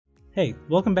Hey,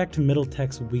 welcome back to Middle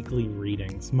Tech's Weekly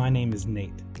Readings. My name is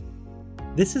Nate.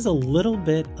 This is a little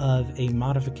bit of a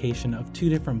modification of two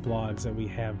different blogs that we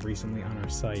have recently on our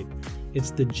site.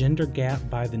 It's The Gender Gap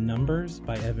by the Numbers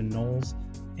by Evan Knowles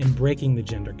and Breaking the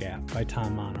Gender Gap by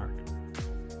Tom Monarch.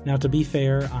 Now, to be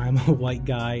fair, I'm a white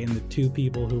guy, and the two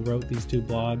people who wrote these two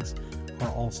blogs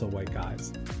are also white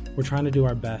guys. We're trying to do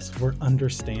our best. We're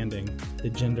understanding the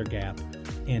gender gap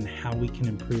and how we can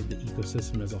improve the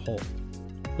ecosystem as a whole.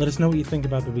 Let us know what you think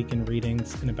about the weekend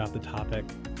readings and about the topic.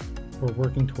 We're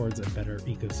working towards a better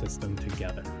ecosystem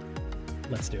together.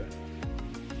 Let's do it.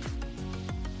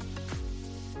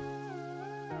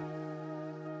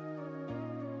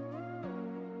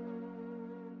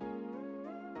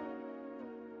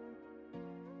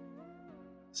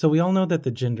 So we all know that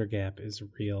the gender gap is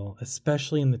real,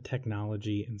 especially in the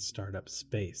technology and startup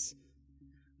space.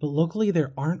 But locally,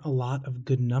 there aren't a lot of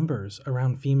good numbers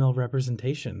around female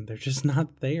representation. They're just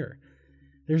not there.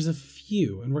 There's a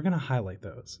few, and we're going to highlight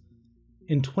those.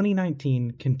 In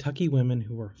 2019, Kentucky women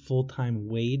who were full-time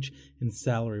wage and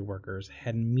salary workers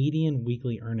had median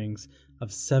weekly earnings of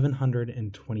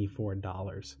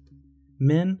 $724.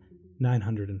 Men,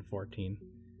 $914.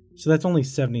 So that's only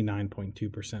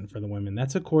 79.2% for the women.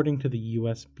 That's according to the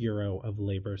U.S. Bureau of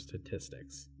Labor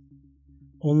Statistics.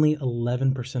 Only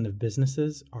 11% of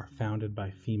businesses are founded by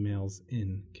females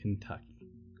in Kentucky.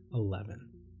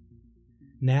 11.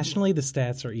 Nationally, the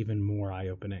stats are even more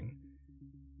eye-opening.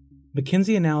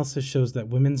 McKinsey analysis shows that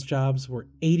women's jobs were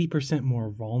 80%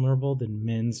 more vulnerable than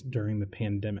men's during the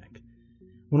pandemic.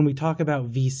 When we talk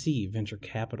about VC, venture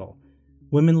capital,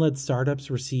 women-led startups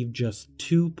received just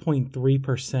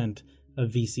 2.3%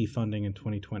 of VC funding in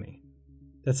 2020.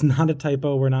 That's not a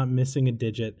typo. We're not missing a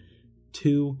digit.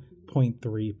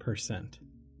 2.3%.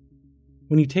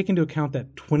 When you take into account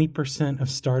that 20% of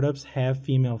startups have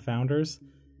female founders,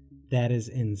 that is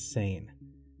insane.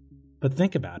 But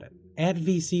think about it. At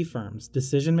VC firms,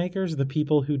 decision makers, the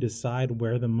people who decide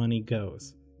where the money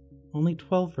goes, only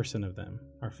 12% of them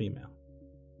are female.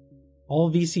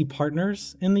 All VC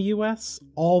partners in the US,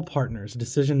 all partners,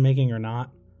 decision making or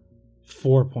not,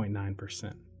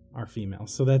 4.9% are female.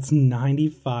 So that's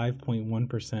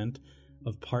 95.1%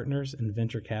 of partners in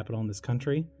venture capital in this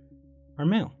country are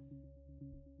male.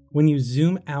 When you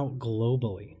zoom out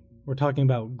globally, we're talking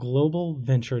about global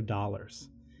venture dollars.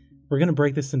 We're going to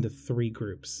break this into three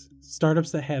groups. Startups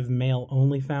that have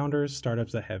male-only founders,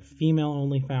 startups that have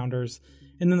female-only founders,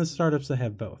 and then the startups that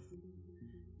have both.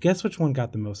 Guess which one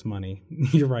got the most money?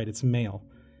 You're right, it's male.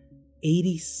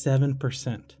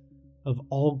 87% of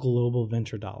all global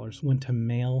venture dollars went to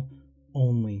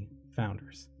male-only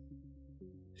founders.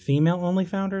 Female-only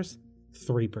founders,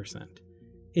 3%.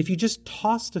 If you just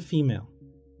tossed a female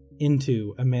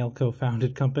into a male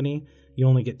co-founded company, you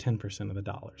only get 10% of the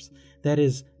dollars. That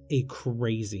is a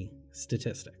crazy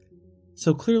statistic.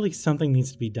 So clearly something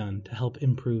needs to be done to help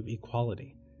improve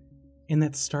equality. And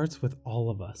that starts with all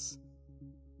of us.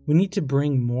 We need to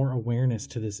bring more awareness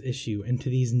to this issue and to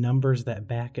these numbers that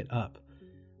back it up.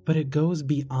 But it goes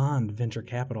beyond venture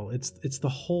capital. It's the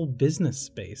whole business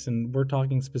space, and we're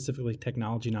talking specifically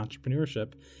technology and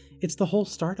entrepreneurship. It's the whole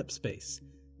startup space.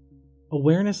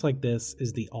 Awareness like this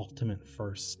is the ultimate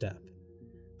first step.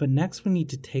 But next we need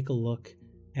to take a look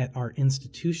at our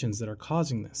institutions that are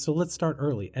causing this. So let's start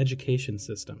early, education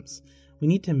systems. We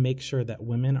need to make sure that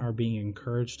women are being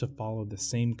encouraged to follow the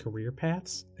same career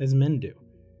paths as men do.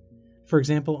 For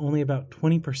example, only about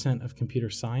 20% of computer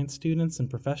science students and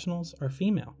professionals are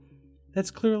female.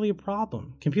 That's clearly a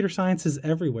problem. Computer science is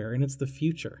everywhere, and it's the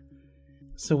future.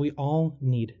 So we all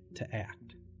need to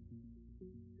act.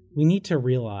 We need to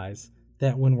realize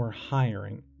that when we're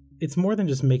hiring, it's more than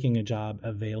just making a job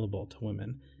available to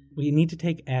women. We need to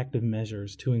take active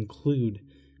measures to include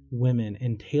women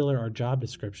and tailor our job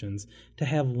descriptions to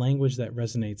have language that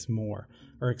resonates more,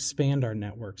 or expand our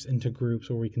networks into groups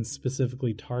where we can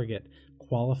specifically target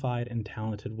qualified and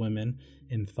talented women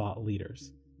and thought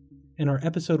leaders. In our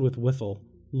episode with Wiffle,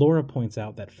 Laura points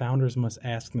out that founders must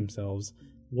ask themselves,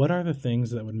 what are the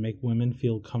things that would make women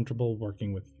feel comfortable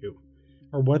working with you?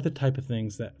 Or what are the type of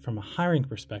things that, from a hiring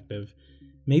perspective,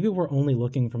 maybe we're only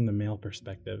looking from the male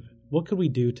perspective. What could we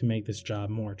do to make this job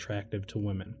more attractive to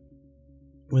women?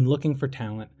 When looking for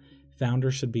talent,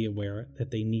 founders should be aware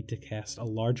that they need to cast a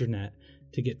larger net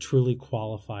to get truly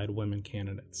qualified women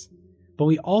candidates. But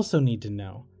we also need to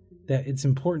know that it's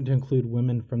important to include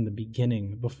women from the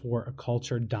beginning before a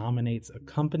culture dominates a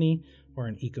company or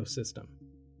an ecosystem.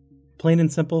 Plain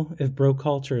and simple, if bro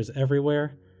culture is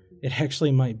everywhere, it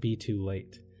actually might be too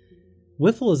late.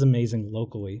 Wiffle is amazing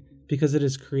locally because it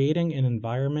is creating an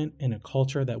environment and a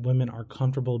culture that women are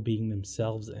comfortable being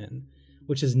themselves in.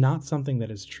 which is not something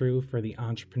that is true for the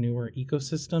entrepreneur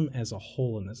ecosystem as a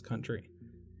whole in this country.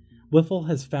 Wiffle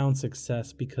has found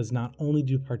success because not only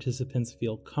do participants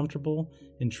feel comfortable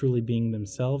in truly being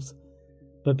themselves,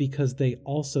 but because they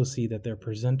also see that their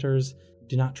presenters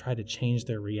do not try to change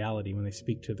their reality when they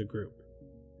speak to the group.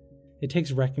 It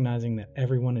takes recognizing that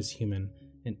everyone is human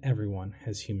and everyone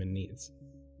has human needs.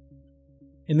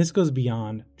 And this goes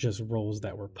beyond just roles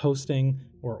that we're posting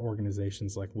or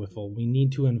organizations like Wiffle. We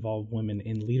need to involve women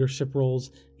in leadership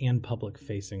roles and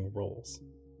public-facing roles.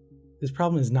 This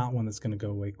problem is not one that's going to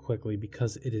go away quickly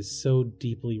because it is so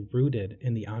deeply rooted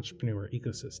in the entrepreneur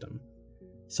ecosystem.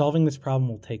 Solving this problem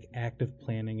will take active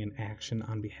planning and action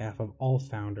on behalf of all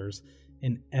founders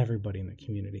and everybody in the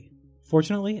community.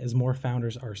 Fortunately, as more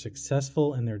founders are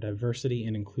successful in their diversity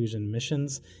and inclusion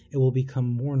missions, it will become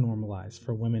more normalized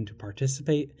for women to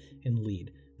participate and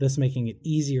lead, thus making it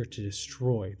easier to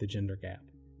destroy the gender gap.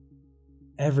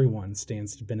 Everyone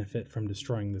stands to benefit from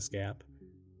destroying this gap,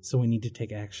 so we need to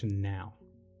take action now.